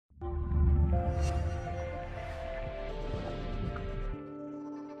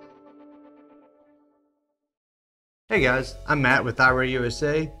Hey guys, I'm Matt with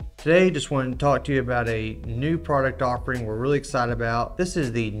iRayUSA. Today, just wanted to talk to you about a new product offering we're really excited about. This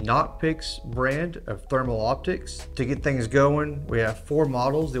is the Nocpix brand of thermal optics. To get things going, we have 4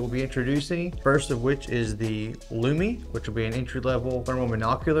 models that we'll be introducing. First of which is the LUMI, which will be an entry-level thermal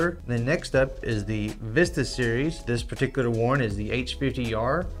monocular. And then next up is the VISTA series. This particular one is the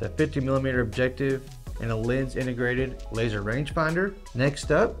H50R, the 50mm objective and a lens integrated laser rangefinder.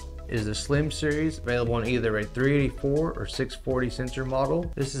 Next up is the Slim series, available on either a 384 or 640 sensor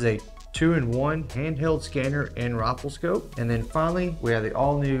model. This is a 2-in-1 handheld scanner and rifle scope. And then finally, we have the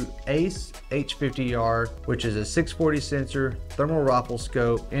all-new ACE H50R, which is a 640 sensor thermal rifle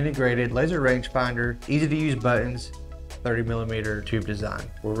scope, integrated laser rangefinder, easy to use buttons, 30mm tube design.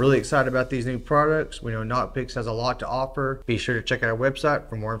 We're really excited about these new products. We know Nocpix has a lot to offer. Be sure to check out our website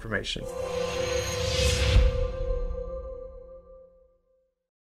for more information.